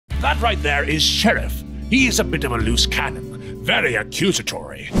That right there is Sheriff. He's a bit of a loose cannon, very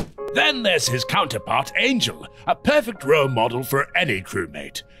accusatory. Then there's his counterpart, Angel, a perfect role model for any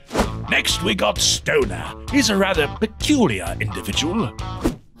crewmate. Next we got Stoner. He's a rather peculiar individual.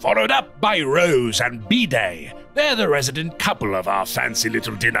 Followed up by Rose and BDay. They're the resident couple of our fancy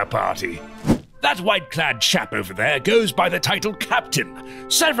little dinner party. That white-clad chap over there goes by the title Captain.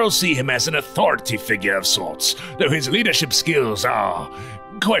 Several see him as an authority figure of sorts, though his leadership skills are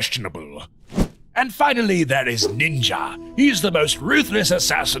questionable. And finally, there is Ninja. He's the most ruthless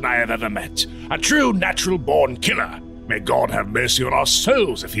assassin I have ever met. A true natural-born killer. May God have mercy on our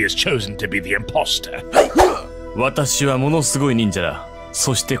souls if he has chosen to be the imposter. 私はものすごい忍者だ。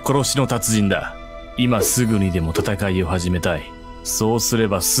そして殺しの達人だ。今すぐにでも戦いを始めたい。そうすれ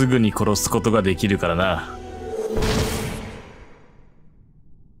ばすぐに殺すことができるからな。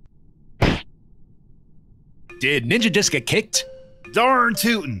Did Ninja just get kicked? Darn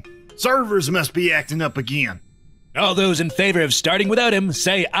tootin'. Servers must be acting up again. All those in favor of starting without him,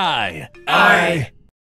 say aye. Aye.